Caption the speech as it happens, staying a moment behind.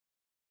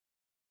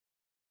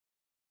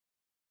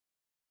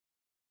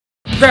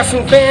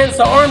wrestling fans,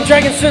 the Armed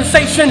Dragon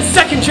sensation,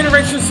 second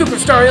generation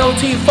superstar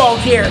LT Falk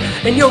here,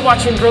 and you're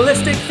watching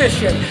Realistic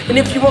Fishing. And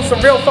if you want some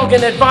real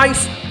fucking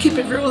advice, keep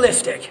it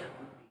realistic.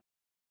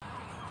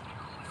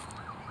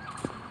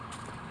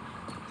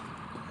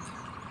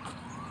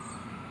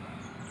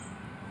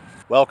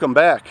 Welcome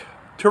back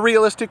to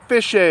Realistic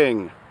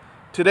Fishing.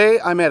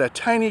 Today I'm at a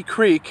tiny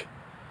creek.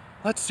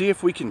 Let's see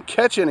if we can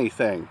catch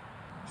anything.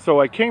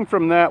 So I came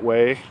from that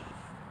way.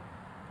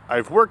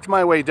 I've worked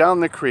my way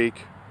down the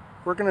creek.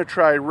 We're gonna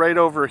try right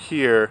over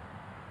here.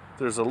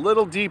 There's a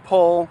little deep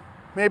hole.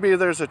 Maybe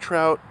there's a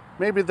trout.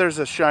 Maybe there's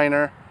a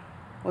shiner.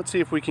 Let's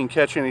see if we can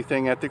catch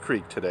anything at the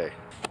creek today.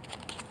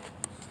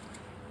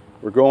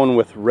 We're going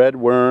with red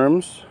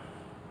worms.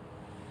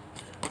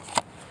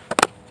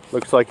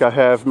 Looks like I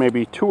have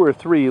maybe 2 or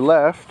 3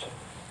 left.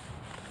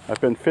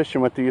 I've been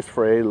fishing with these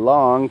for a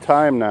long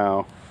time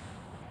now.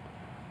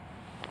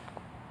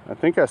 I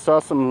think I saw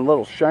some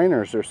little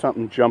shiners or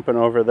something jumping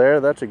over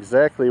there. That's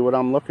exactly what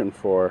I'm looking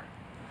for.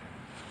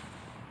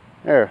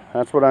 There,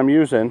 that's what I'm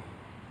using.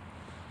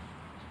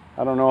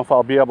 I don't know if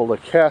I'll be able to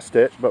cast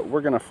it, but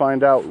we're gonna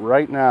find out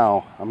right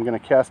now. I'm gonna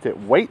cast it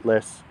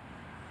weightless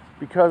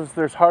because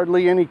there's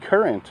hardly any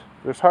current.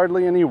 There's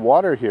hardly any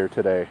water here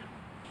today.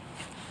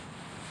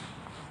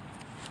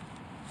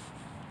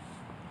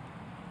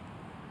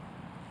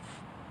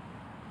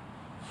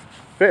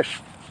 Fish.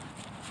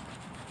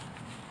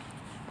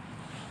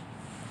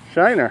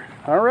 Shiner.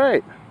 All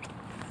right.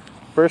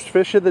 First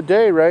fish of the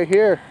day right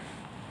here.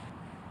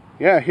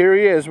 Yeah, here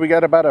he is. We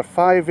got about a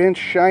 5-inch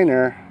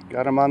shiner.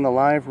 Got him on the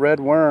live red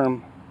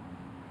worm.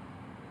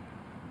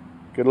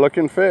 Good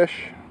looking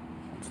fish.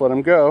 Let's let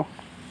him go.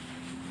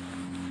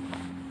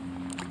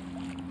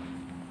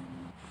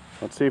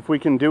 Let's see if we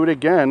can do it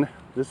again.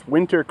 This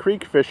winter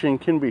creek fishing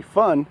can be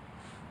fun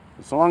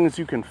as long as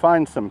you can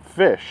find some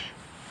fish.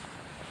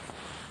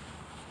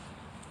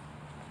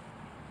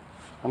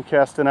 I'm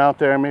casting out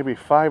there maybe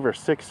 5 or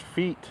 6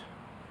 feet.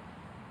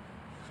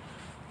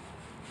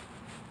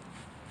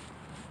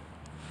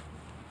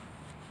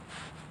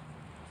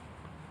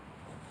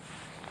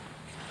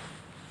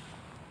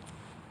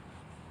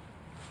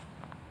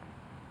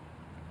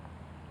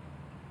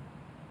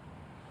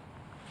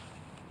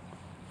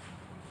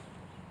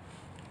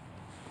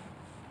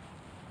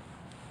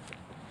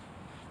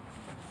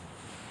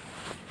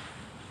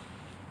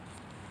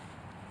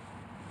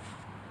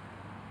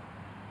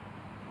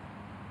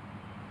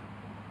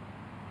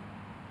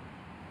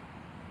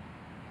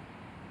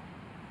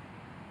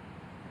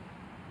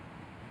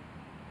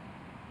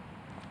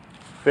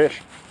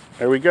 Fish.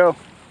 There we go.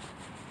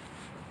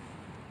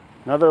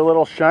 Another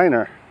little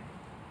shiner.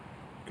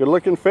 Good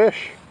looking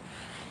fish.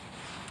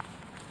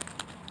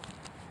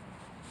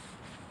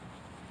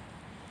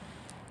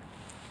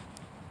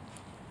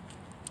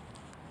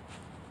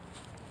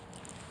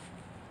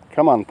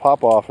 Come on,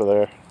 pop off of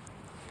there.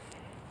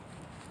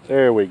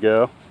 There we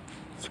go.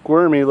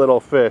 Squirmy little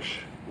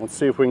fish. Let's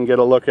see if we can get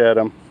a look at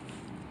them.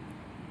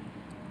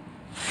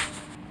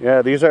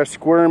 Yeah, these are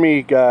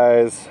squirmy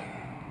guys.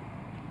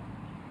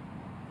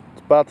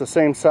 About the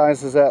same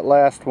size as that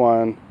last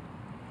one.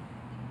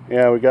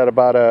 Yeah, we got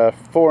about a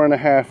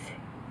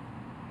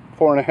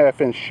 4.5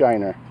 inch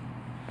shiner.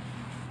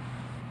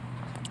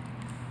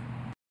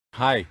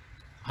 Hi,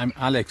 I'm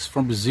Alex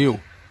from Brazil.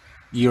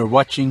 You're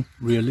watching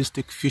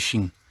Realistic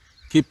Fishing.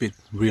 Keep it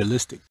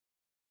realistic.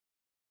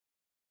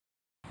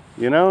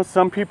 You know,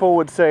 some people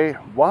would say,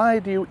 why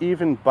do you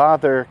even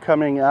bother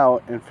coming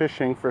out and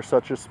fishing for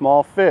such a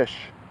small fish?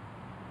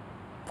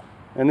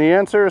 And the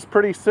answer is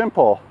pretty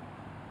simple.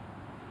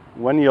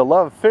 When you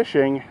love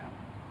fishing,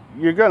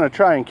 you're going to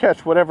try and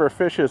catch whatever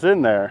fish is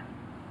in there.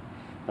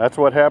 That's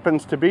what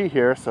happens to be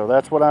here, so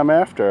that's what I'm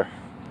after.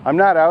 I'm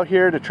not out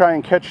here to try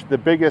and catch the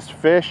biggest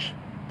fish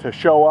to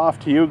show off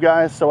to you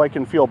guys so I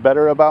can feel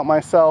better about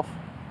myself.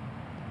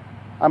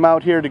 I'm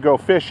out here to go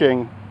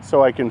fishing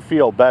so I can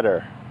feel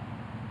better.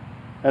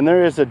 And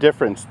there is a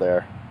difference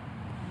there.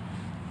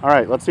 All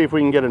right, let's see if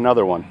we can get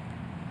another one.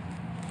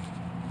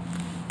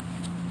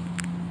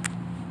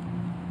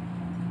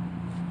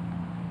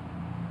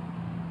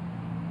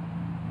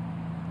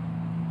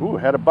 Ooh,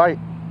 had a bite.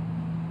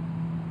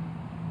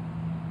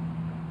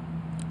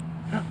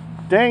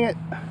 Dang it,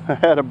 I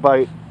had a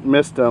bite,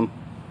 missed him.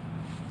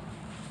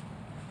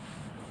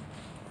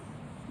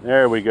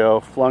 There we go,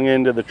 flung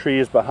into the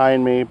trees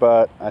behind me,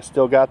 but I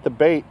still got the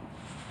bait.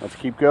 Let's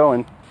keep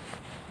going.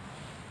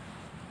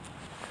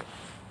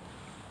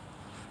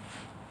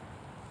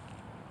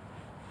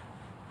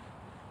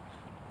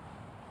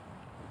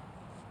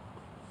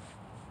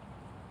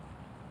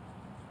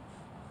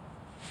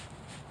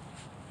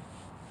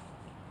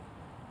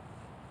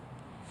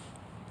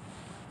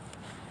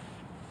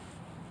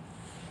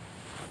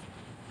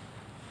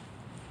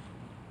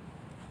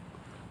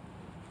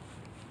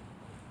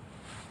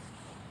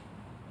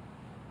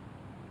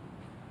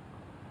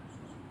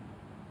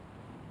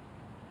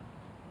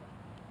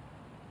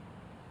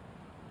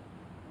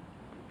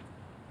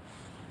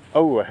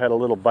 Oh, I had a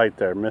little bite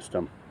there, missed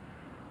him.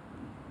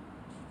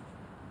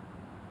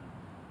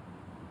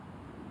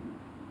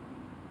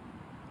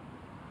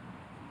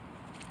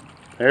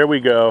 There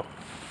we go.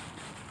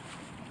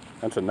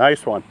 That's a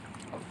nice one.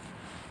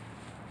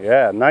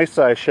 Yeah, nice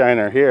size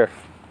shiner here.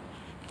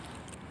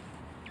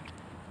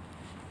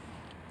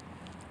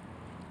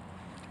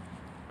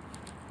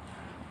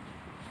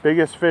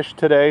 Biggest fish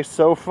today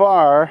so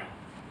far.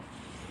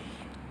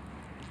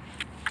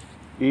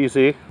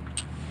 Easy.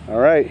 All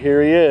right,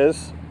 here he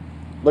is.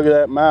 Look at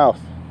that mouth.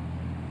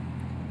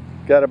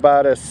 Got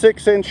about a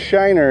 6-inch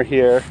shiner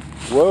here.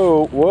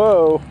 Whoa,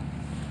 whoa.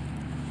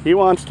 He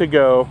wants to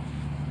go.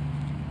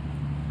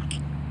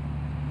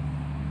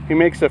 He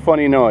makes a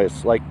funny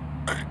noise, like,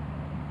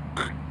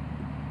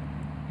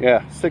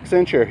 yeah,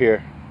 6-incher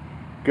here.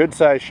 Good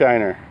size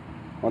shiner.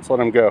 Let's let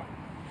him go.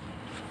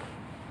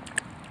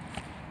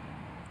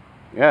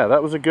 Yeah,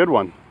 that was a good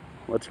one.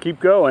 Let's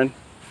keep going.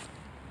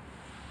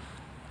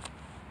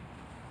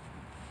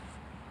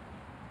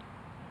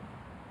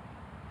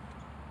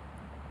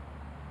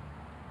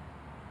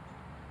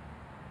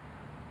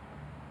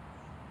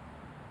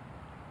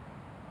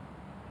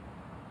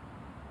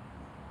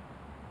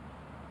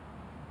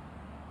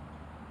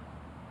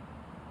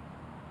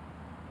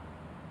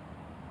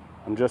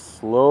 I'm just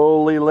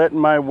slowly letting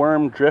my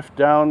worm drift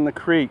down the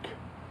creek.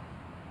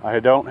 I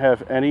don't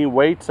have any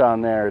weights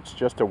on there. It's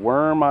just a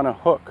worm on a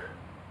hook.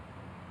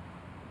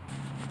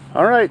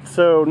 All right,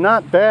 so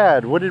not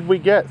bad. What did we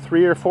get?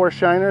 3 or 4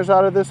 shiners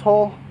out of this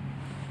hole?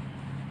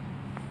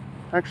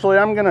 Actually,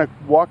 I'm gonna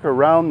walk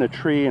around the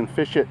tree and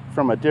fish it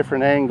from a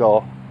different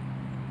angle.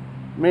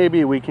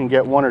 Maybe we can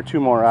get 1 or 2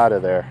 more out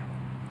of there.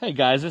 Hey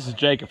guys, this is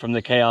Jacob from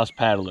the Chaos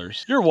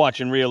Paddlers. You're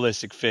watching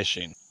Realistic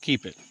Fishing.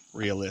 Keep it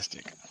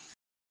realistic.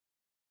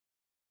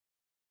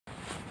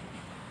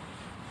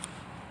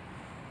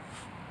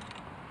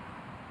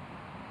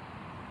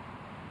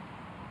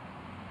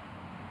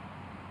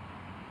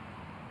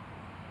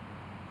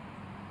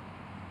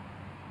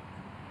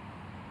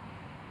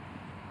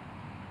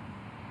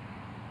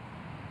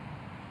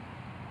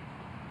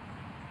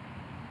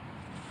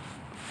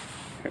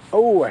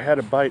 Oh, I had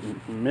a bite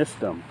and missed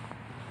them.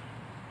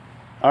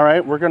 All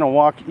right, we're gonna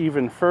walk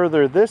even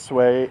further this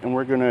way and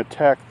we're gonna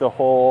attack the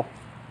hole,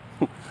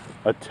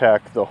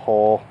 attack the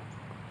hole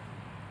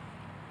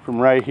from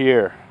right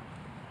here.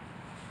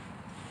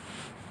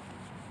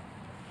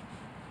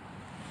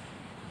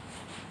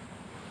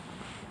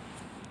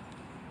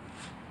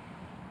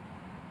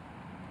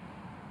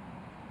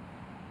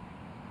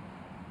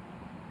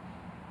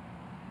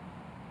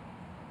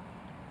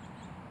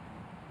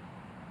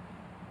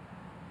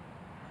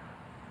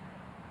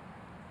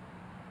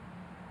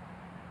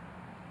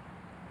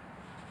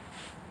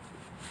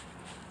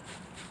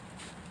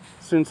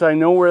 Since I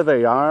know where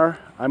they are,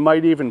 I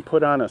might even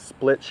put on a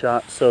split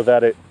shot so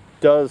that it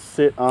does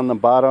sit on the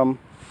bottom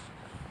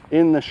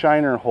in the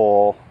shiner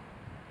hole.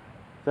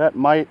 That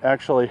might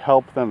actually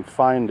help them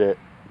find it.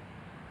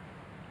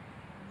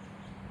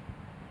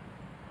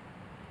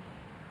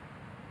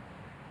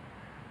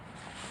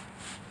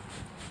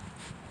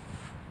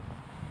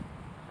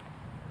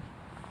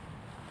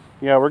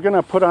 Yeah, we're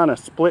gonna put on a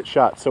split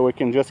shot so it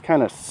can just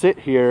kind of sit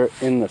here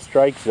in the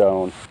strike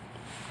zone.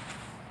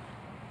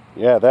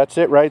 Yeah, that's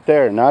it right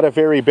there. Not a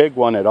very big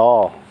one at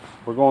all.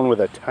 We're going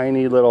with a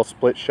tiny little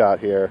split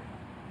shot here.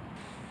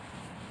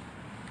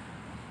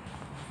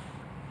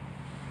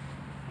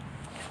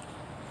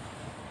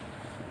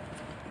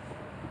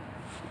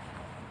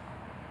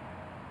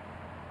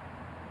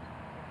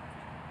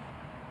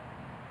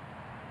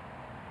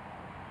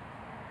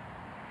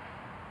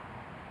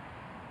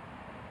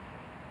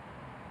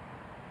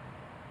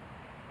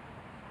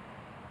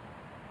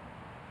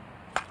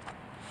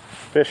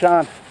 Fish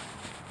on.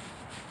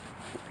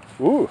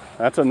 Ooh,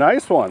 that's a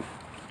nice one.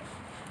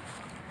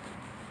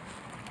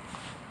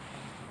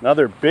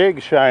 Another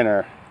big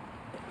shiner.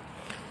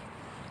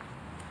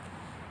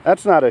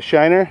 That's not a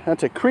shiner,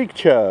 that's a creek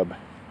chub.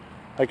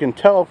 I can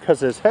tell because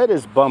his head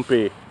is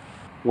bumpy.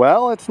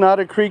 Well, it's not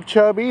a creek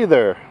chub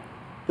either.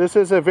 This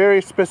is a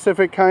very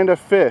specific kind of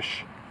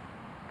fish.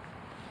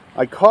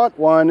 I caught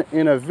one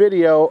in a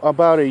video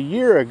about a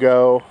year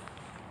ago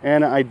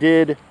and I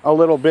did a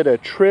little bit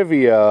of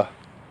trivia.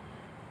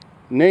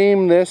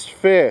 Name this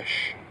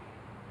fish.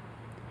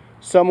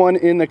 Someone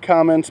in the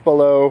comments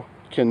below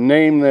can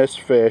name this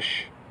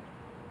fish.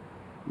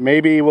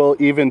 Maybe we'll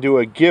even do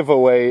a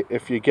giveaway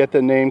if you get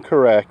the name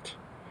correct.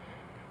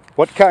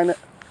 What kind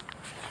of...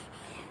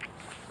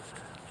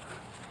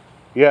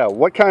 Yeah,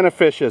 what kind of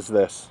fish is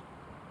this?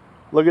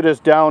 Look at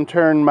his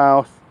downturned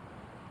mouth,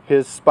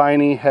 his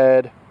spiny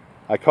head.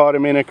 I caught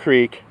him in a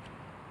creek.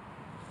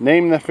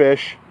 Name the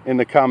fish in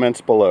the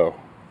comments below.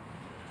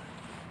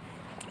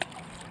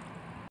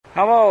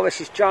 Hello, this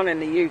is John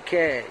in the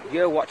UK.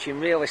 You're watching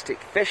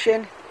Realistic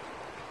Fishing.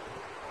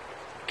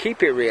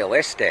 Keep it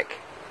realistic.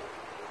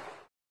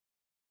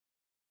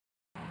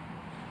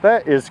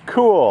 That is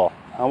cool.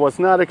 I was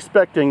not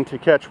expecting to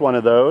catch one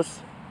of those.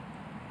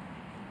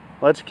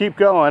 Let's keep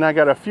going. I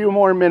got a few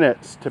more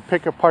minutes to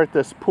pick apart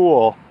this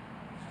pool.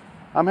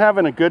 I'm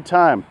having a good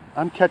time.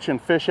 I'm catching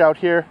fish out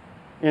here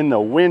in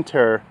the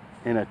winter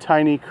in a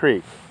tiny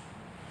creek.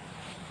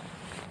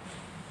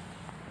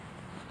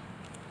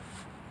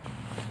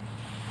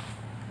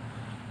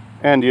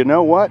 And you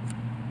know what?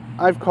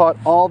 I've caught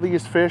all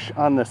these fish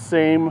on the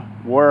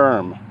same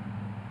worm.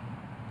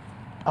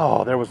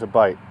 Oh, there was a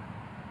bite.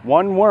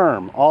 One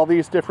worm, all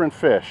these different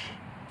fish.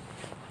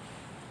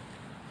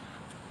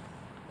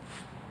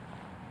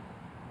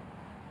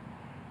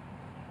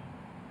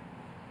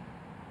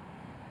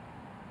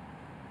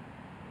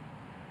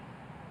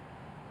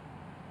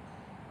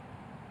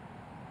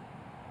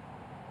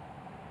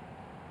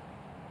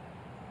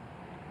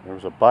 There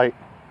was a bite.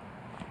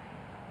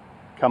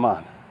 Come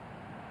on.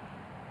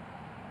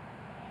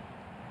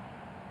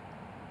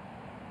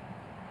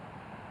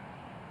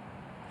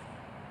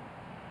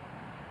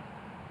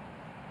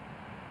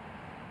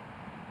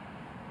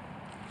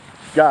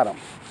 Got him.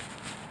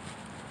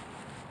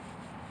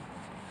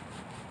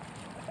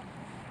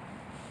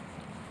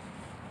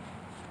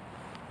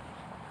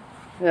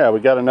 Yeah, we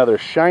got another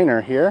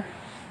shiner here.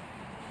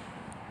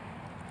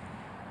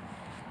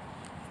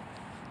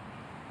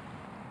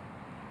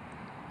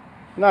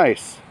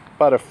 Nice.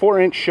 About a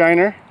 4-inch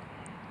shiner.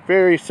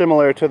 Very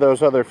similar to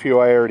those other few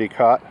I already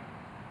caught.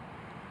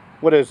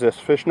 What is this?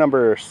 Fish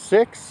number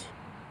 6?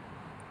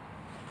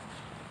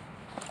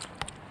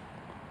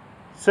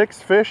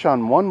 6 fish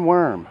on 1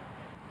 worm.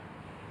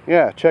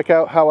 Yeah, check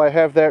out how I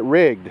have that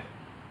rigged.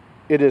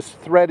 It is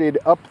threaded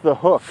up the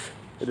hook.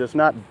 It is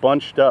not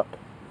bunched up.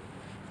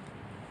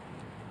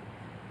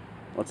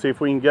 Let's see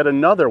if we can get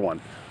another one.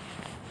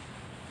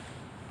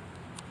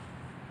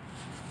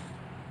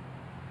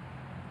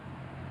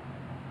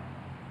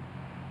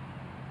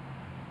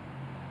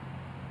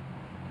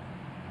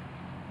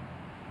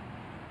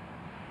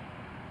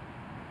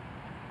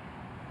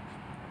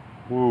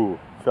 Ooh,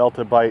 felt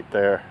a bite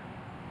there.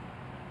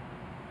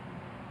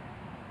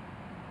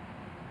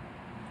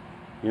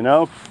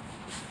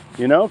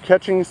 You know,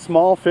 catching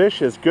small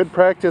fish is good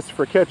practice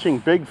for catching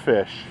big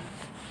fish.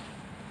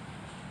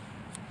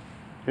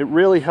 It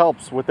really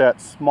helps with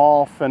that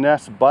small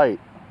finesse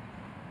bite.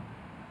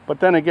 But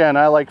then again,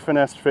 I like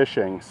finesse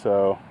fishing,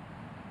 so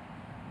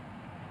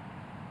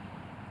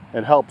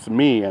it helps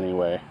me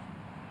anyway.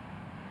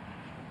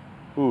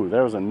 Ooh,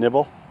 there was a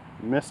nibble.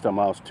 Missed him,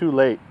 I was too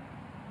late.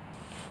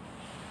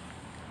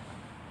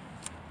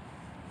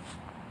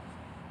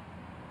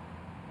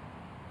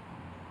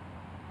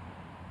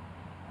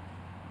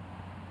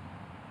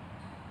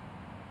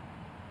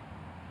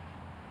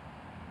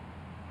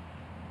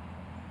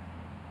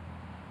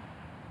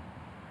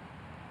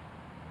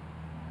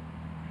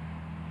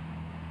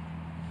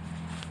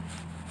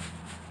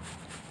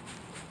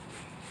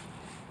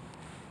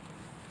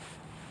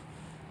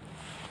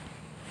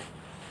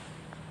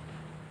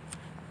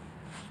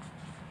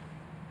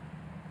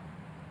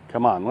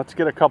 Come on, let's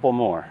get a couple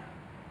more.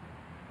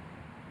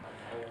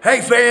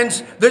 Hey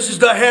fans, this is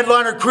the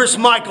headliner Chris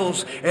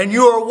Michaels, and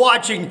you are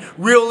watching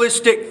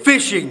Realistic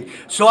Fishing,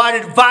 so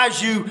I'd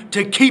advise you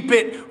to keep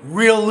it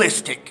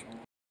realistic.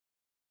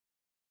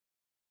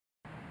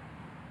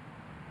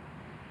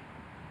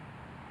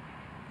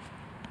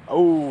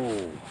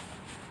 Oh,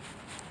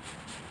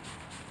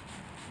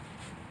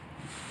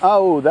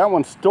 that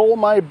one stole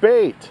my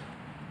bait.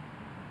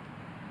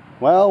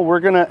 Well,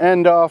 we're gonna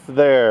end off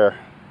there.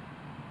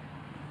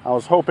 I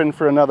was hoping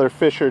for another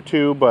fish or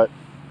two, but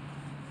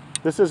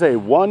this is a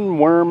 1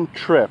 worm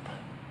trip.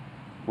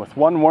 With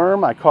 1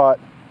 worm, I caught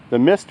the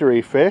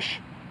mystery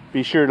fish.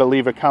 Be sure to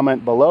leave a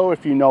comment below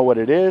if you know what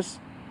it is.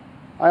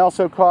 I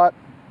also caught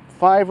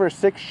 5 or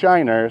 6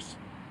 shiners,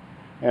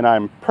 and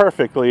I'm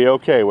perfectly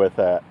okay with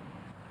that.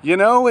 You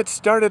know, it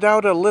started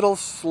out a little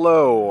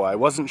slow. I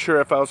wasn't sure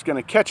if I was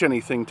going to catch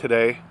anything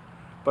today,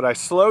 but I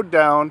slowed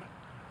down,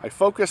 I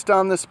focused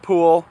on this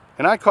pool,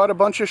 and I caught a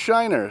bunch of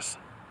shiners.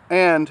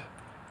 And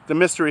the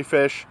mystery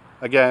fish,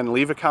 again,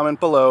 leave a comment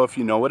below if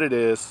you know what it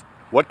is.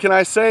 What can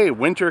I say?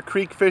 Winter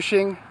creek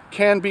fishing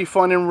can be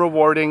fun and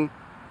rewarding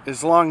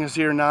as long as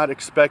you're not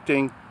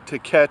expecting to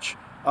catch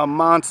a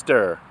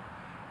monster.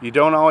 You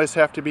don't always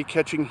have to be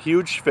catching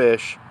huge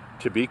fish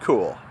to be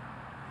cool.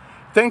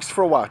 Thanks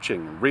for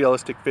watching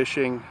Realistic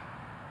Fishing.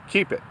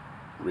 Keep it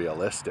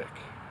realistic.